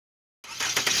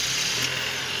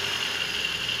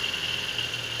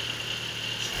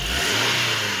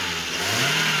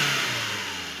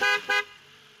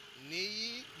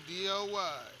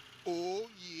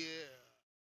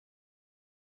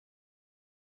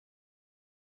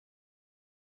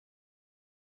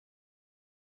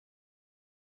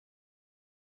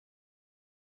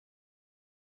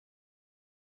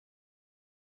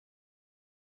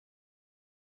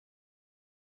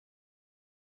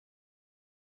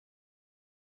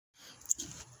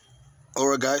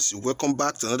Alright guys, welcome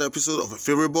back to another episode of a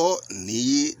favorable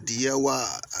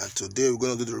NIYI-DIY, and today we're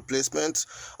going to do the replacement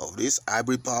of this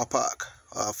hybrid power pack.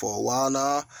 For a while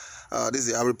now, this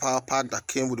is the hybrid power pack that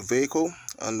came with the vehicle,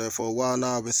 and for a while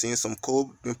now I've been seeing some code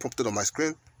being prompted on my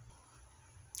screen.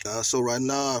 So right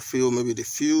now I feel maybe the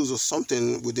fuse or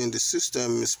something within the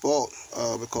system is fault,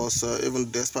 because even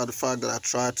despite the fact that I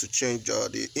tried to change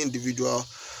the individual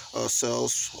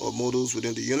cells or modules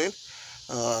within the unit,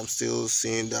 I'm still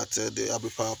seeing that the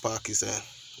hybrid power pack is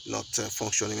not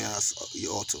functioning as it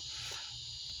ought to.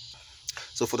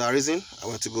 So for that reason, I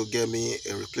went to go get me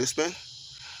a replacement.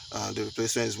 The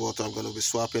replacement is what I'm going to be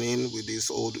swapping in with this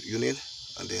old unit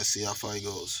and then see how far it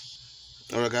goes.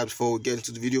 Alright guys, before we get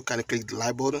into the video, kindly click the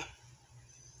like button.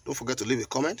 Don't forget to leave a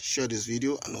comment, share this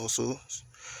video, and also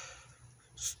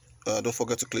don't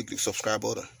forget to click the subscribe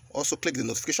button. Also click the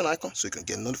notification icon so you can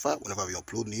get notified whenever we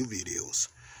upload new videos.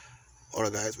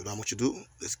 Alright guys, without much ado,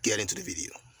 let's get into the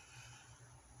video.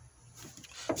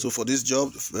 So for this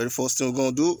job, the very first thing we're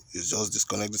going to do is just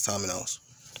disconnect the terminals.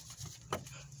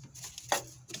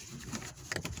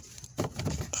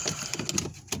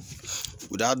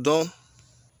 With that done,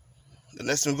 the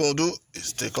next thing we're going to do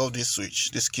is take off this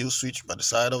switch, this kill switch by the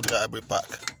side of the hybrid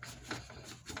pack.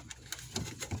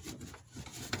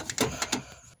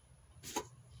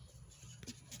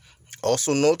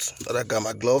 Also note that I got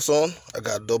my gloves on. I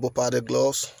got double padded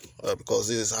gloves because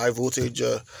this is high voltage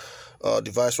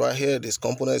device right here. This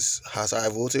component has high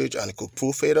voltage and it could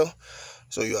prove fatal.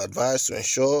 So you're advised to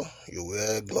ensure you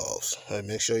wear gloves. And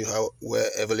make sure you wear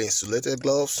heavily insulated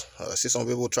gloves. I see some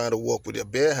people trying to work with their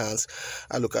bare hands.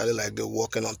 I look at it like they're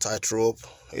walking on tightrope,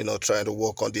 trying to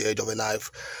walk on the edge of a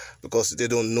knife, because they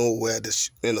don't know where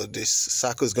this, this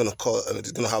cycle is going to cause.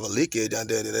 It's going to have a leakage, and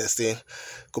then the next thing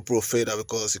could prove fatal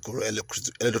because it could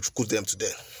electrocute them to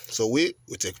death. So we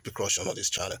take precaution on this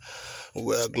channel. We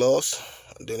wear gloves,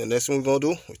 and then the next thing we're going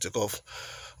to do, we take off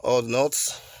all the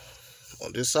nuts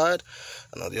on this side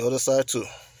and on the other side too.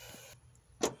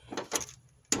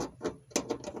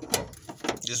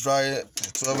 This right here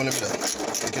is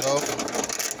 12mm. Take it off.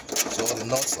 So all the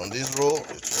nuts on this row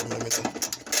is 12mm.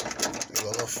 Take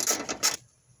it off.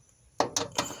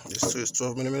 This too is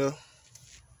 12mm.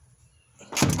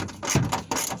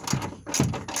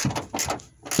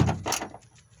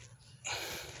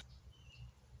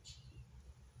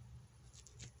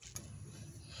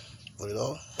 Put it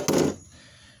all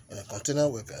in a container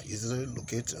where we can easily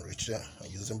locate and reach them and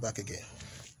use them back again.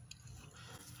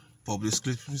 Pop these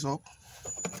clips up.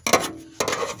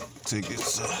 Take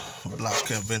its black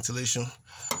ventilation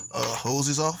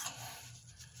hoses off.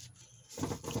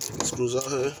 Take the screws out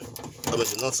here. I mean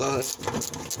the nuts out here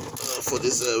for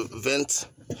this vent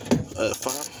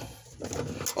fan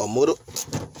or motor.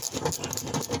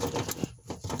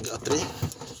 Got three.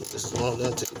 So this is one of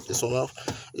them. Take this one off.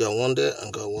 You got one there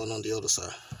and got one on the other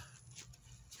side.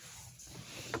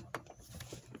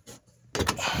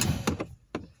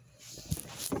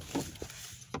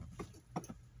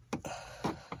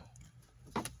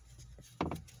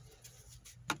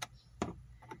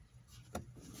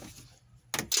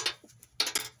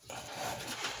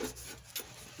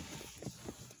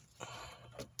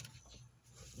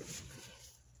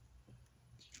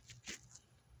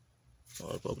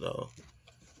 I'll pop that off.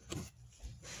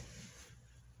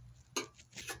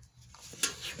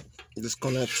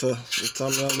 Disconnect the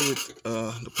terminal with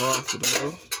the power to the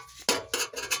motor.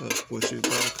 Let's push it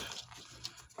back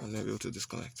and then be able to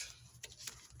disconnect.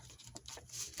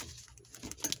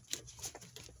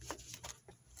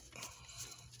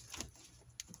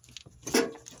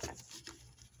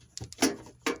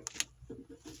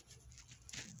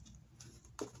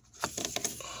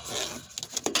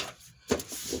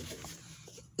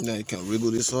 Then you can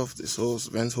wriggle this off, this hose,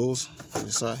 vent hose on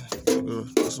this side, wriggle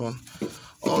this one.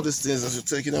 All these things, as you're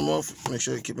taking them off, make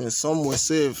sure you're keeping it somewhere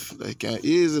safe that you can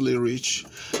easily reach,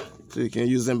 so you can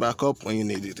use them back up when you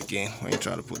need it again, when you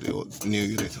try to put the new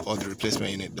unit or the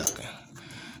replacement unit back.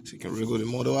 So you can wriggle the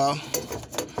motor out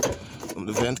from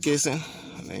the vent casing,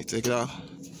 and then you take it out.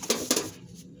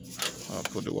 I'll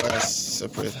put the wires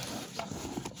separate,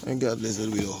 and got this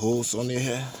little bit of hose on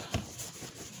here.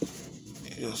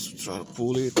 Just try to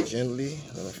pull it gently.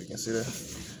 I don't know if you can see that.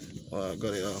 Oh, I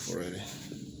got it off already.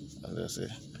 And that's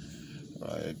it.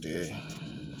 Right there.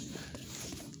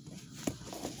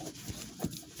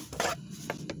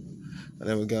 And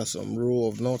then we got some row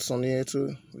of nuts on here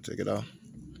too. We take it out.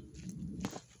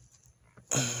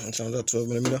 It's another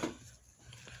 12mm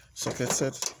socket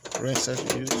set, wrench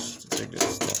set you use to take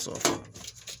this nuts off.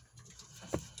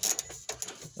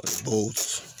 Or the bolts.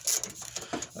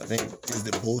 I think it's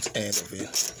the bolt end of it.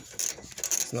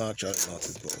 It's not actually not,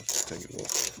 it's bolt. Take it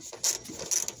off.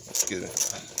 Excuse me.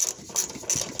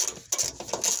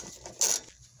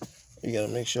 You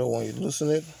gotta make sure when you loosen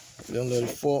it, you don't let it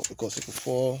fall, because it could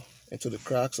fall into the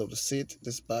cracks of the seat,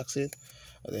 this back seat,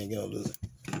 and then you're gonna lose it.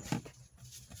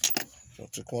 So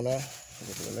take one out,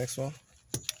 go to the next one,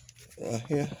 right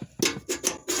here,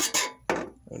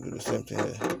 and do the same thing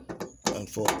here. And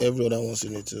for every other ones,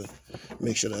 you need to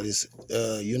make sure that this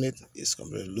unit is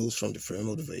completely loose from the frame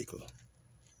of the vehicle.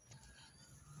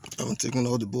 I'm taking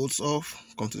all the bolts off.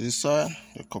 Come to this side,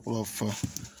 a couple of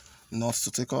nuts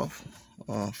to take off.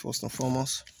 First and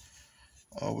foremost,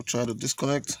 we'll try to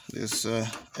disconnect this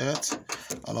earth,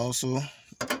 and also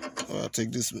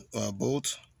take this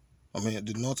bolt,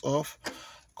 the nut off,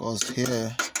 because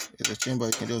here is a chamber.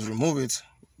 You can just remove it.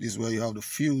 This is where you have the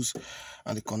fuse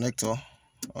and the connector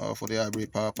for the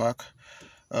hybrid power pack,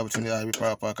 between the hybrid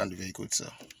power pack and the vehicle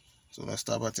itself. So let's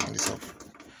start by taking this off.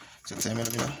 It's a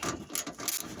 10mm.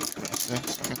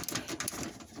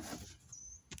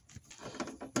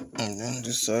 And then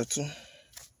this side too,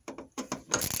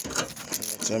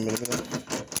 10mm.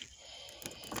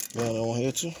 Then another one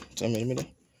here too, 10mm.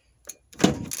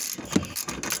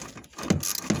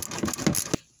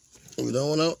 We done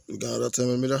one out. We got another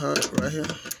 10mm height right here.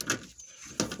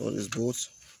 All these bolts.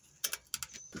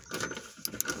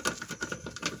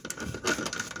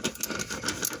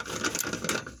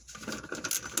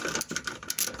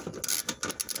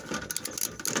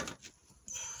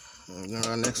 And then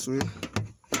right next to it,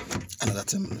 another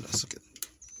 10mm socket.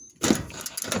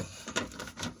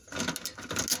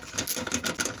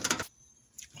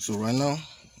 So right now,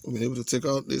 we've been able to take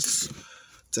out this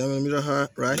 10mm height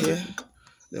right here.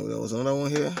 Then there was another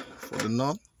one here for the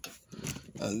knot.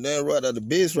 And then right at the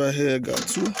base right here, got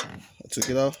two. I took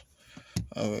it out.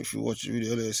 If you watch the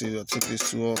video earlier, you see I took these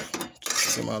two off.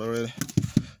 Took them out already.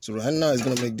 So right now, it's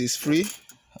going to make this free.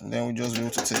 And then we'll just be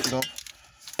able to take it up.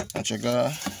 And check that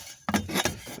out.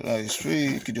 So that it's free.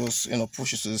 You could just,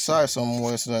 push it to the side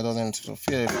somewhere so that it doesn't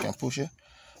interfere if you can push it.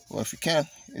 But if you can't,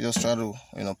 you just try to,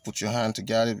 put your hand to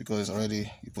get it, because it's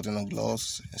already, you put in on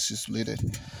gloves, it's insulated.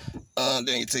 Then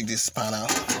you take this span out.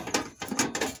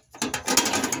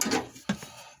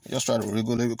 Just try to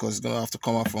wriggle it, because it's gonna have to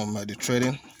come out from the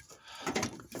threading.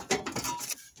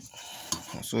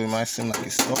 So it might seem like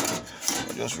it's stuck,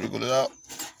 but just wriggle it out.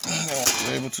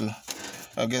 You're able to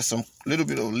get some little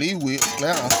bit of leeway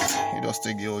clearance. You just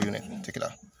take the whole unit, take it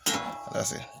out.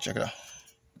 That's it. Check it out.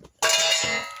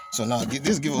 So now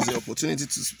this gives us the opportunity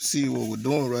to see what we're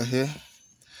doing right here,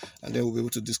 and then we'll be able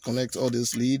to disconnect all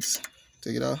these leads.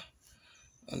 Take it out.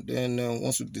 And then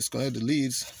once we disconnect the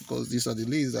leads, because these are the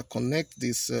leads that connect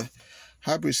this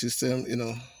hybrid system,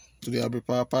 to the hybrid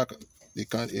power pack, the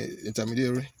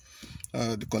intermediary,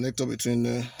 the connector between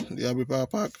the hybrid power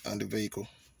pack and the vehicle.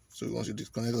 So once you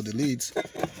disconnect all the leads,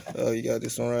 you got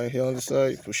this one right here on the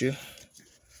side. You push it,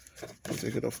 you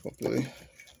take it off completely,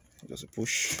 just a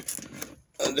push,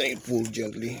 and then you pull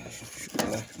gently.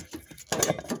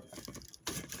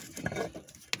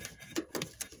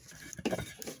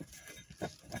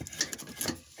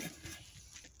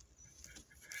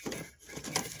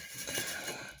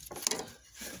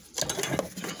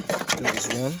 This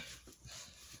one,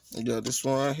 you got this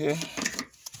one right here.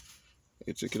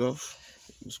 You take it off,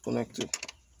 disconnect it.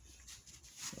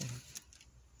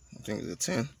 I think it's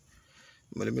a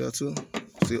 10mm too.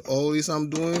 See, all this I'm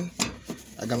doing,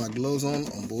 I got my gloves on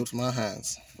both my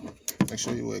hands. Make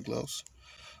sure you wear gloves.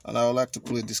 And I would like to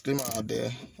put a disclaimer out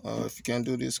there. If you can't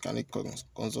do this, can you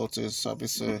consult a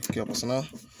service care personnel,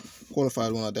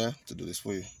 qualified one out there, to do this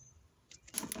for you.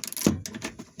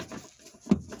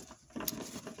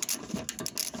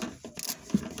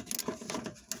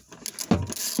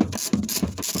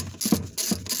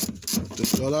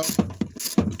 Take it all out.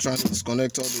 We're trying to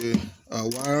disconnect all the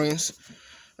wirings,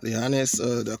 the harness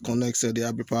that connects the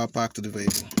hybrid power pack to the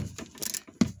vehicle.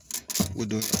 We're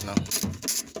doing it now.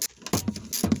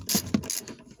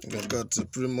 I've got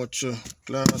pretty much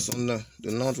clearance on the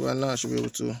nut right now. I should be able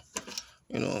to,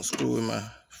 screw with my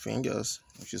fingers,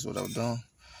 which is what I've done.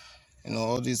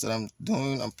 All these that I'm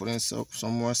doing, I'm putting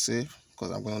somewhere safe,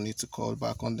 because I'm going to need to call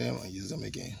back on them and use them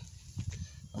again.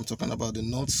 I'm talking about the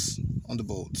nuts on the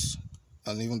bolts,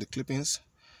 and even the clippings,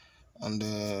 and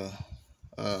the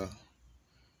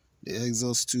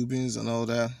exhaust tubings and all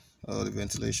that, the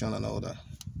ventilation and all that.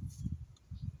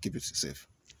 Keep it safe.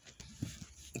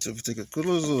 So if you take a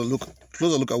closer look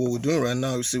at what we're doing right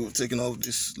now, you see we're taking off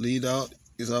this lead out.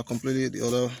 It's out completely. The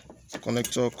other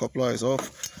connector coupler is off,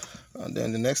 and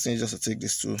then the next thing is just to take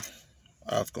these two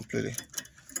out completely,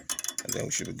 and then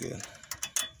we should be good.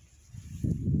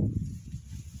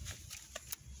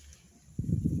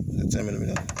 The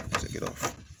 10mm, take it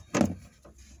off.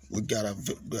 we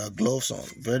got gloves on.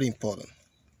 Very important.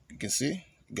 You can see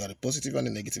you got a positive and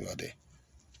a negative out there.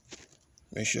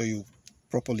 Make sure you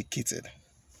properly kitted,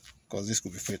 because this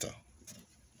could be fatal.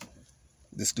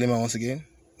 Disclaimer once again,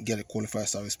 get a qualified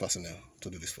service personnel to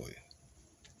do this for you.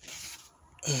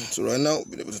 So right now,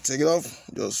 being able to take it off,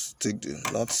 just take the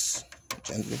nuts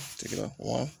gently, take it off.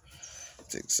 One,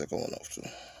 take the second one off too.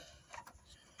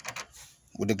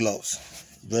 With the gloves,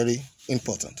 very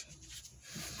important.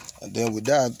 And then with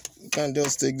that, you can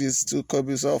just take these two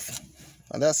cables off,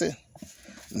 and that's it.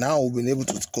 Now we've been able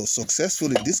to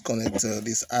successfully disconnect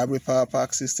this hybrid power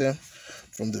pack system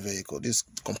from the vehicle. This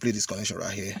complete disconnection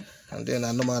right here. And then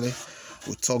I normally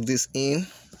will tuck this in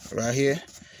right here,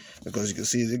 because you can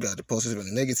see they got the positive and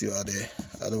the negative out there.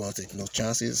 I don't want to take no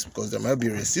chances, because there might be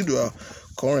residual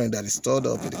current that is stored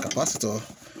up in the capacitor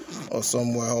or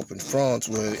somewhere up in front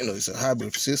where, you know, it's a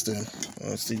hybrid system.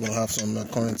 Still gonna have some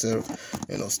current,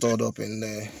 you know, stored up in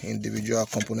individual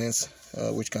components,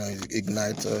 which can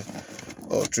ignite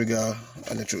or trigger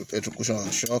an electrocution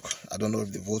or shock. I don't know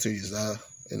if the voltage is that,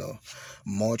 you know,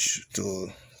 much to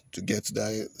get to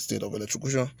that state of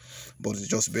electrocution, but it's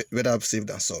just better safe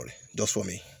than sorry. Just for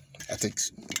me, I take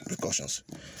precautions,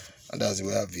 and that's the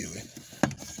way I view it.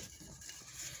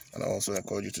 And I also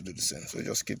encourage you to do the same. So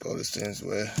just keep all these things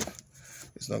where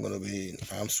it's not going to be in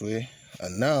harm's way.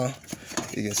 And now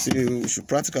you can see we should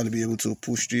practically be able to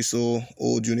push this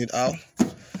old unit out,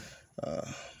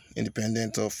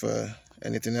 independent of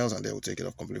anything else, and then we'll take it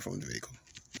off completely from the vehicle.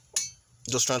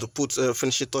 Just trying to put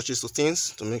finishing touches to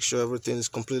things to make sure everything is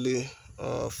completely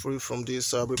free from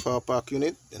this hybrid power pack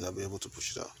unit, and I'll be able to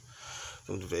push it out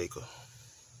from the vehicle.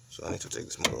 So I need to take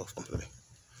this motor off completely.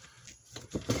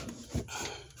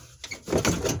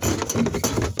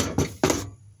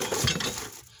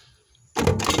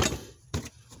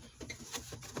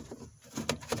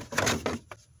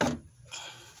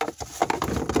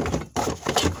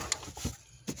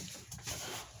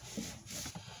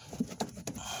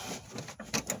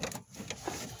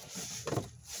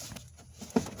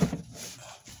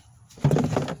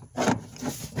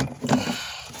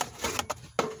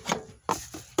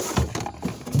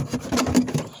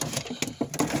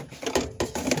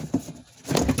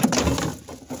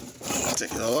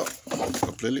 Take it all up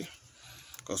completely,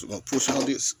 because we're going to push out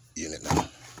this unit now.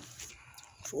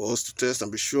 For us to test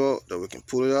and be sure that we can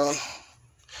pull it out,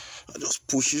 I just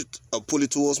push it, I'll pull it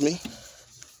towards me.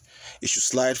 It should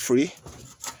slide free,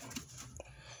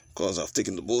 because I've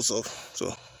taken the bolts off. So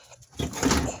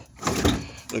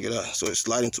look at that. So it's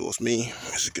sliding towards me.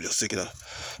 So you can just take it out.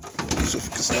 So if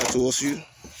it can slide towards you,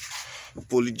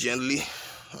 pull it gently.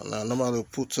 And I normally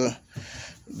put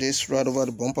this right over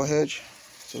the bumper edge,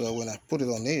 so that when I put it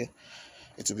on here,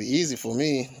 it will be easy for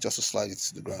me just to slide it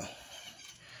to the ground.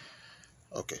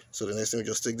 Okay, so the next thing, we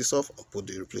just take this off and put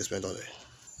the replacement on it.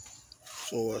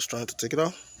 So I was trying to take it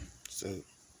out, so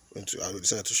I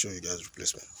decided to show you guys the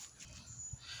replacement.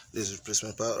 This is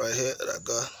replacement part right here that I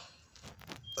got.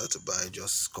 I had to buy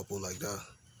just a couple like that.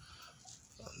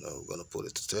 And now we're gonna put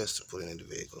it to test and put it in the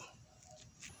vehicle.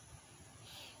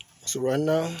 So right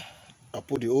now, I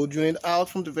put the old unit out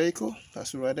from the vehicle.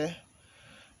 That's it right there.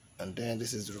 And then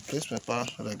this is the replacement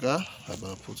part that I got. I'm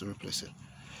gonna put to replace it.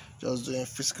 Just doing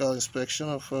physical inspection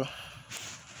of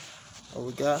what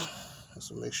we got, just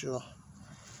to make sure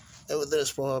everything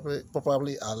is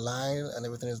properly aligned and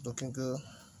everything is looking good.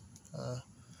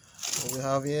 What we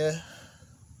have here,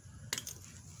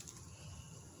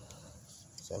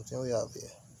 same thing we have here.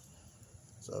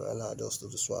 So right now I just do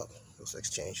the swap, just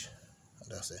exchange, and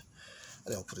that's it.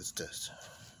 And then I'll put it to test.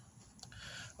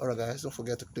 Alright guys, don't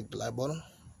forget to click the like button,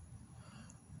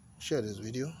 share this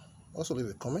video, also leave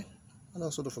a comment, and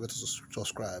also don't forget to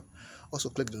subscribe. Also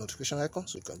click the notification icon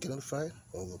so you can get notified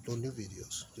when we upload new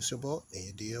videos. This is your boy,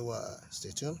 NIYI-DIY. Stay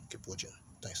tuned, keep watching.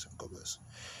 Thanks, God bless.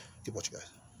 Keep watching guys.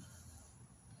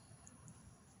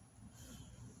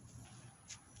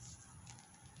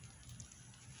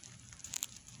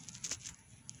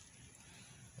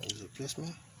 Here's the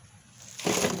replacement.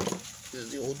 This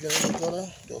is the old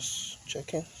generator. Just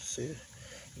checking, see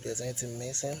if there's anything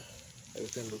missing.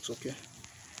 Everything looks okay.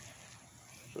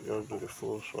 So just do the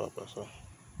full swap as well.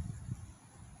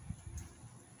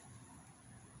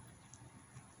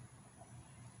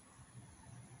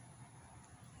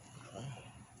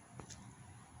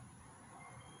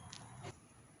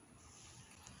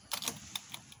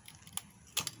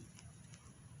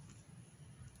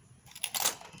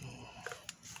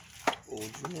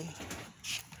 Old unit.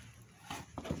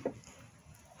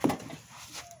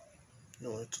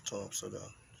 No need to turn upside down.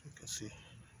 You can see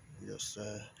just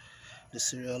the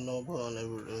serial number and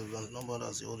every relevant number.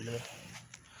 That's the old unit.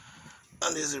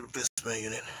 And this is the replacement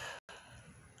unit.